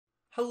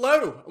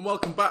Hello, and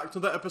welcome back to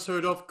the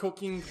episode of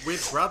Cooking with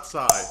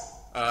Bradsigh.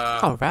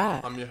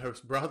 Alright. I'm your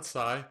host,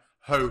 Bradsigh.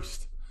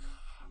 Host.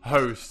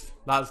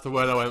 That's the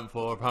word I went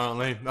for,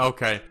 apparently.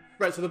 Okay.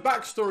 Right, so the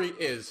backstory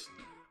is,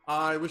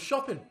 I was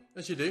shopping,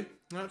 as you do.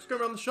 I was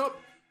going around the shop.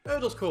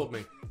 Erdal's called me.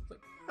 It's like,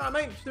 ah,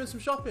 mate, just doing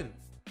some shopping.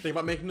 Thinking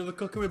about making another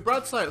Cooking with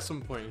Bradsigh at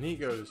some point. And he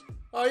goes,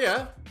 oh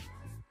yeah?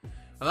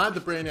 And I had the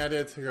brainy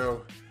idea to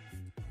go,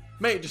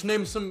 mate, just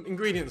name some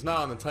ingredients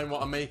now and then tell me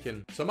what I'm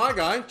making. So my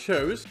guy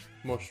chose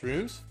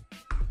mushrooms,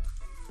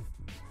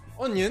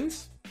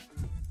 onions,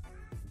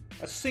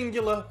 a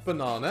singular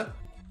banana,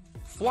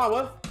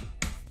 flour,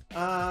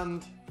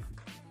 and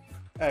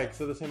eggs.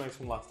 They're the same eggs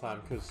from last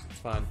time because it's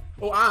fine.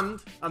 Oh,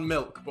 and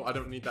milk, but I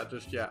don't need that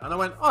just yet. And I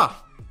went,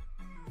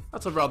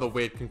 that's a rather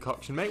weird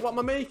concoction, mate. What am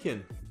I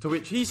making? To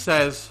which he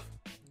says,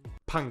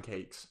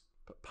 pancakes.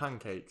 But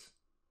pancakes.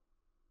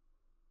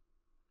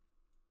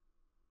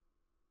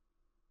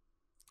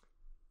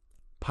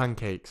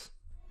 Pancakes.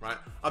 Right,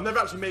 I've never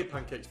actually made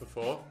pancakes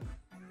before.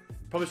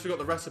 Probably should have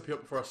got the recipe up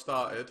before I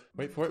started.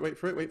 Wait for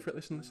it.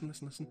 Listen.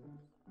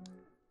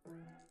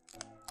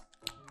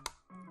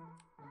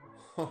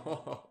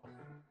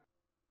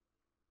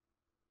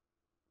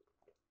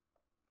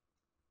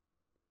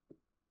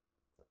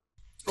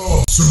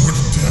 Oh, so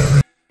much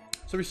dairy.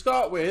 So we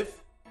start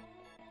with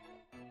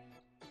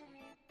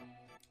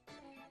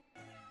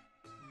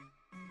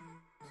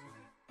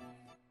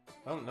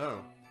I don't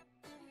know.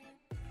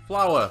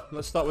 Flour.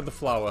 Let's start with the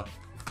flour.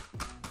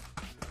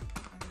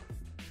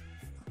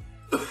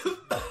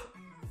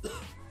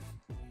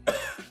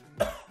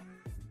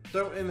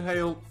 Don't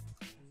inhale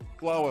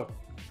flour.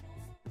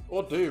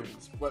 Or do.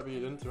 It's whatever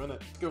you're into, innit?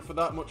 Let's go for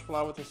that much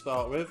flour to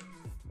start with.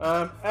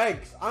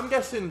 Eggs. I'm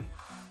guessing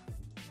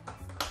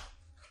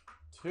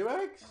 2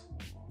 eggs?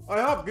 I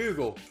have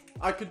Google.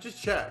 I could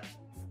just check.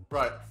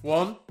 Right.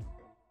 1.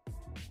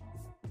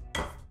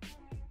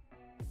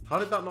 How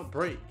did that not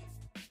break?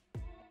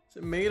 What's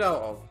it made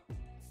out of?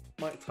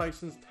 Mike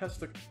Tyson's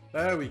testicle.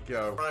 There we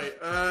go. Right.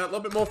 A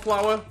little bit more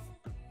flour.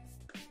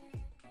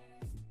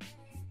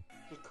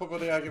 Just cover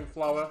the egg in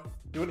flour.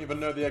 You wouldn't even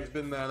know the egg's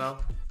been there now.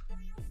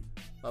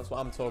 That's what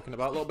I'm talking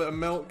about. A little bit of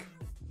milk.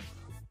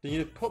 Do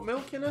you put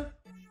milk in it?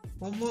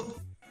 Do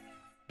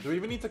we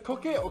even need to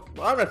cook it? Or,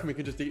 I reckon we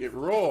could just eat it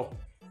raw.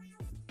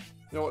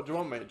 You know what do you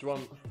want, mate? Do you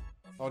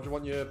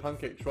want your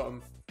pancakes? Do you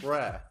want them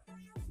rare?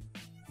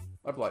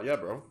 I'd be like, yeah,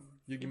 bro.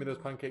 You give me those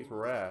pancakes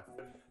rare.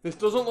 This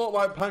doesn't look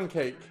like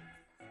pancake.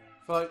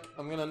 I feel like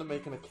I'm gonna end up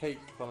making a cake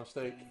on a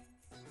steak.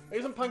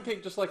 Isn't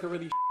pancake just like a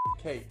really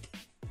cake?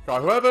 Right,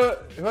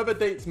 whoever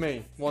dates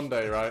me one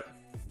day, right,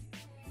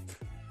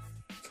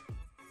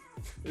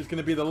 is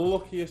gonna be the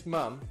luckiest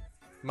man.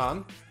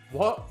 Man?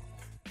 What?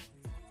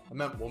 I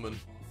meant woman.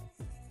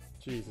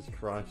 Jesus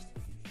Christ.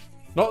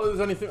 Not that there's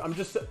anything. I'm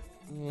just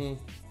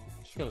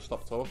gonna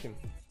stop talking.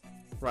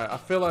 Right, I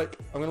feel like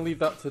I'm gonna leave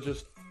that to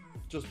just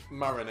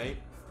marinate.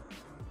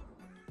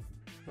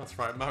 That's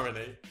right,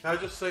 marinate. Can I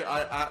just say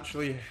I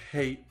actually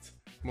hate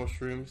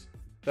mushrooms.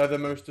 They're the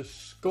most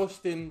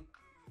disgusting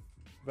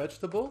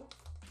vegetable,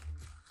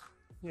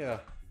 yeah,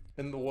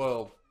 in the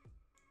world.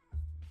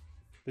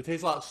 They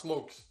taste like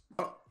slugs.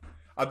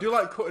 I do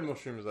like cutting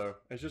mushrooms though.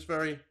 It's just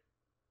very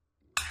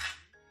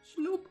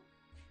sloop.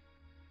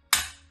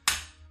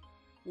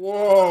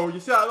 Whoa, you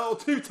see that little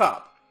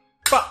 2-tap?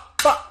 Ba.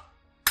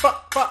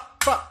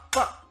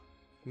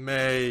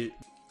 Mate.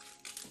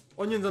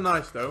 Onions are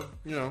nice though,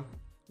 you know.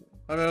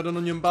 Have you heard an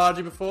onion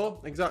bhaji before?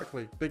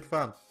 Exactly. Big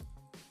fan.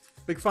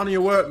 Big fan of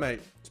your work,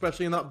 mate.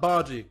 Especially in that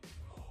bhaji.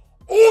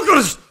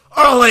 August!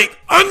 I like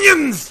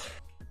onions!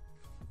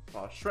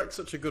 Oh, Shrek's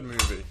such a good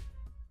movie.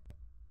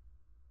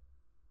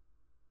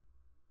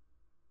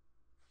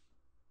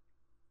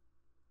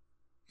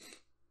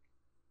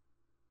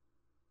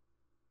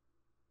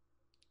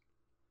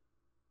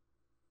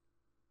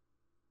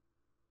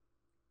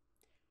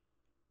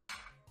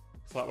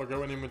 It's like we're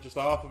going in with just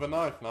half of a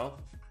knife now.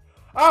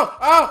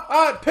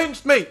 Ow! It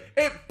pinched me!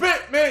 It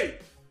bit me!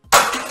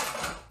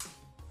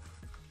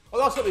 Oh,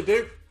 that's what they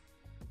do.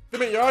 They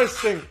make your eyes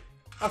sting.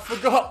 I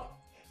forgot.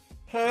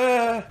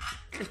 Oh,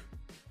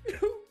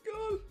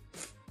 God.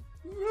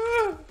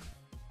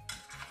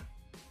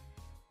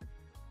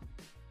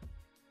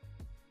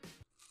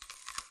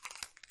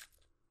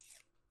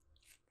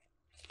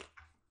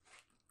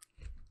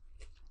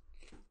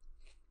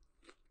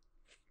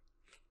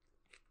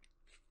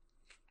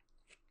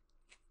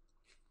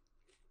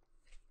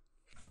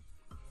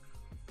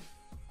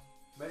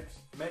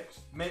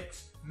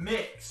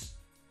 Mix.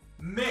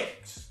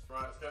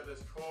 Right, let's get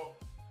this caught.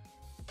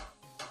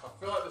 I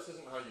feel like this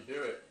isn't how you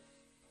do it.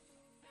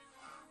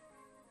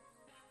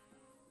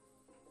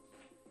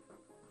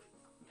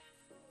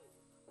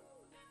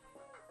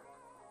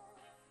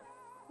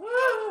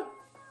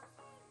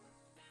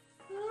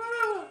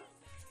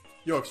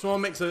 Yo, if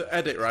someone makes an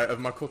edit, right, of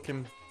my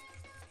Cooking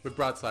with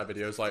Bradsigh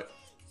videos, like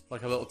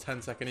a little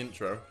 10-second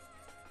intro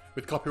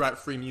with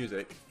copyright-free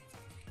music,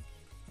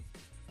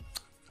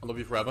 I love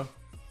you forever.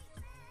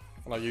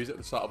 And I use it at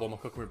the start of all my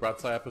Cooking with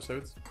Bradsigh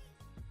episodes.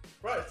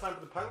 Right, it's time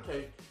for the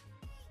pancake.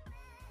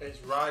 It's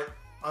right.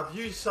 I've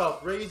used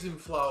self-raising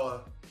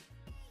flour.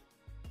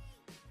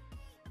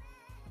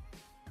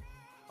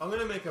 I'm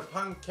gonna make a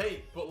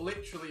pancake, but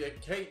literally a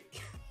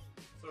cake.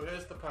 So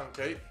here's the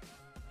pancake.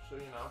 Show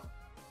you now.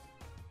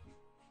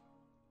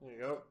 There you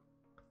go.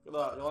 Look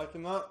at that. You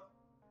liking that?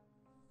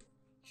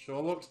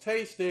 Sure looks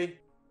tasty.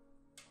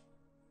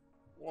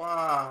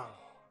 Wow.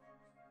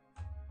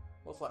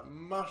 Looks like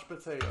mashed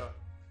potato.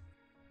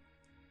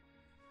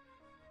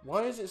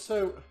 Why is it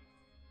so...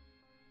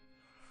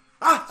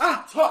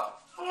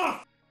 Top!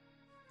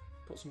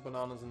 Put some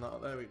bananas in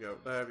that. There we go.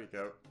 There we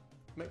go.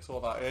 Mix all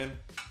that in.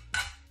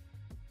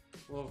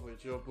 Lovely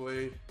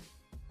jubbly.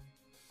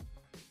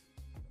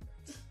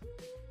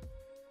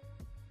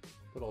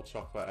 Good old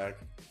chocolate egg.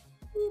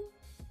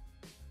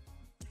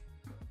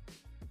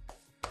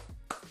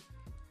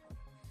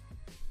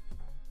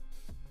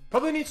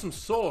 Probably need some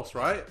sauce,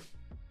 right?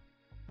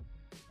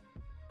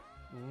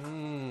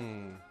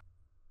 Mmm.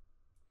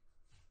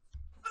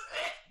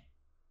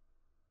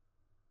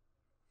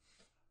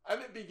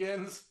 And it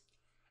begins.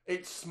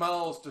 It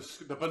smells.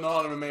 The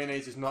banana and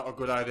mayonnaise is not a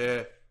good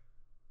idea.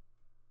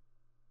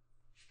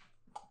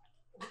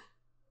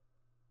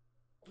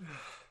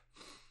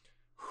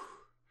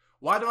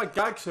 Why do I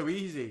gag so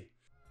easy?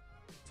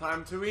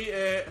 Time to eat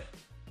it.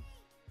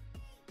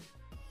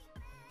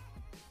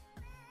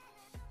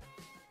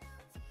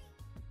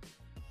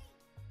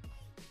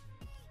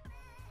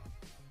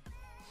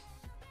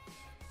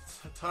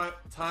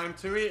 Time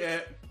to eat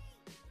it.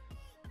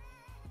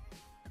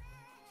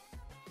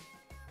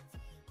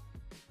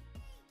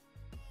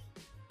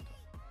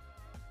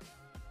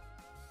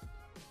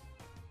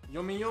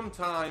 Yummy yum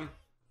time.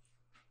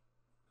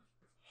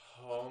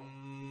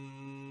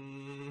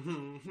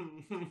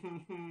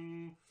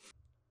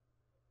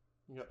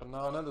 You got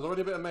banana. There's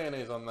already a bit of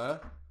mayonnaise on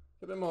there.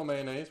 A bit more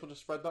mayonnaise. We'll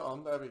just spread that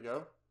on. There we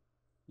go.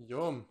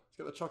 Yum. Let's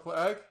get the chocolate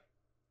egg.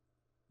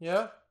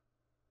 Yeah?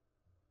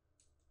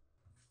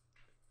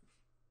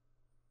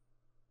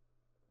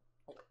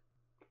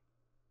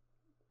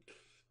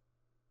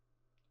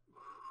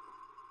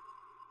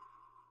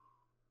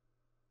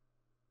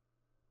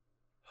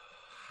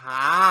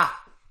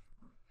 Ha!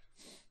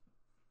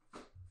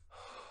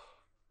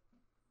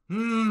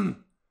 Mmm.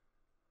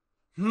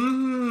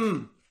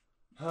 Mmm.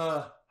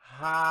 Ha.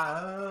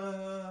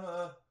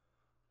 Ha.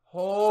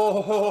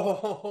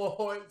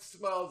 Oh, it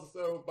smells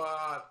so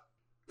bad.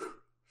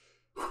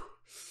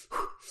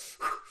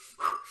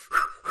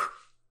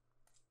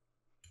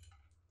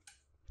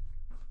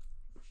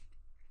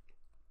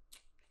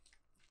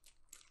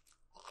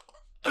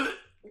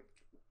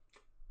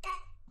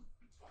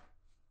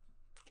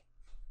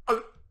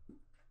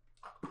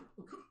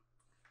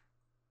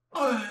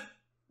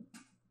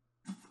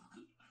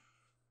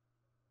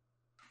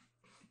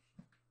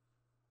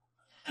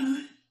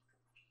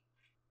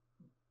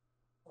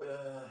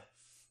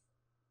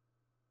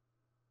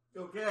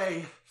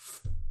 Okay.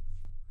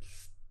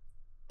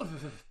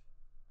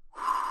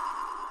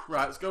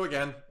 Right, let's go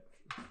again.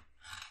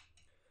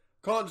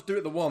 Can't just do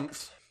it the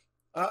once.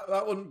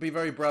 That wouldn't be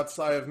very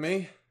Bradsigh of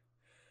me.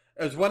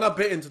 It was when I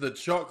bit into the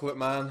chocolate,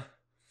 man.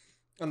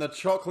 And the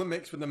chocolate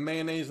mixed with the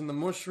mayonnaise and the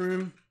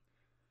mushroom.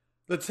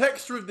 The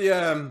texture of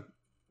the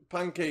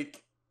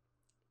pancake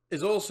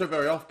is also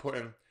very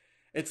off-putting.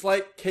 It's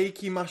like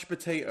cakey mashed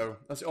potato.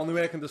 That's the only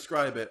way I can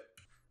describe it.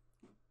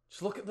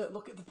 Just look at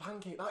the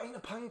pancake. That ain't a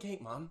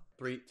pancake, man.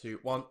 3, 2,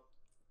 1.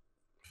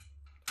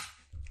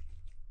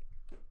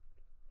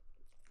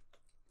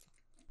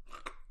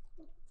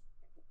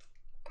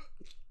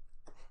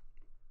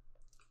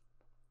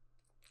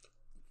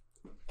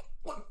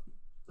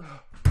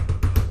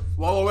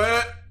 Swallow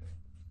it.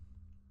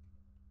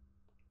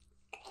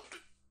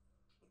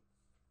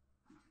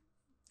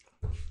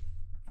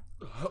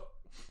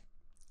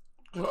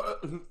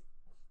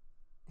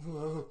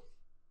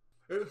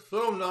 It's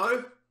so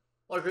nice.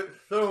 Like, it's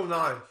so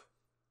nice.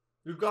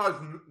 You guys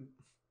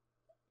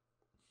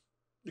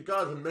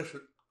are missing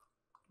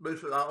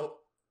out.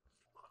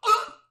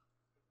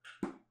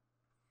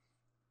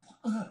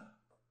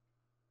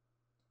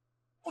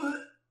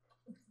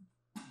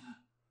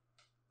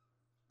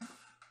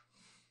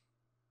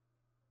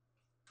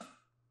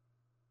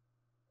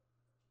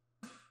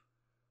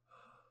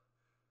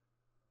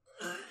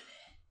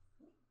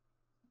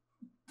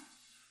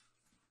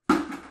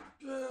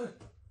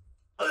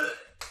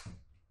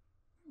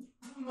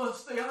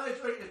 Must stay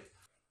hydrated.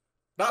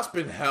 That's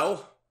been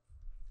hell.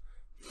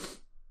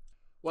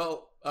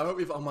 Well, I hope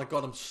you've... Oh my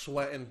god, I'm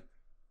sweating.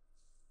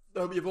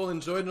 I hope you've all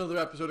enjoyed another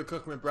episode of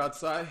Cooking with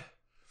Bradsigh.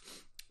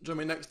 Join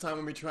me next time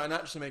when we try and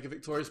actually make a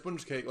Victoria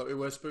sponge cake like we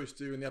were supposed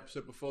to in the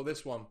episode before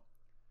this one.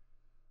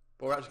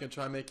 But we're actually going to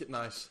try and make it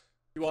nice.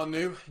 If you are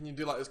new and you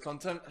do like this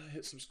content,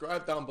 hit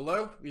subscribe down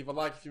below. Leave a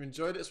like if you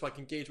enjoyed it so I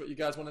can gauge what you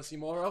guys want to see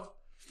more of.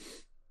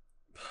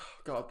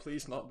 God,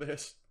 please not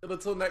this. And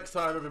until next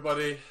time,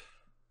 everybody,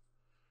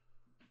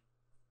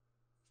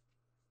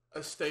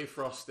 stay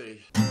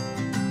frosty.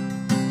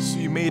 So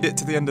you made it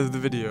to the end of the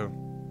video.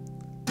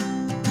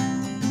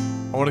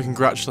 I want to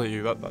congratulate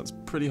you. That's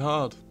pretty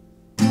hard.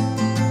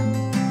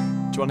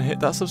 you want to hit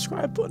that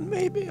subscribe button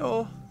maybe,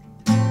 or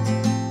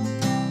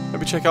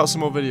maybe check out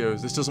some more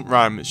videos? This doesn't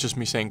rhyme, it's just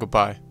me saying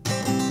goodbye.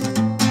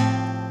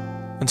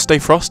 And stay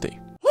frosty.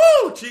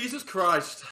 Woo! Jesus Christ.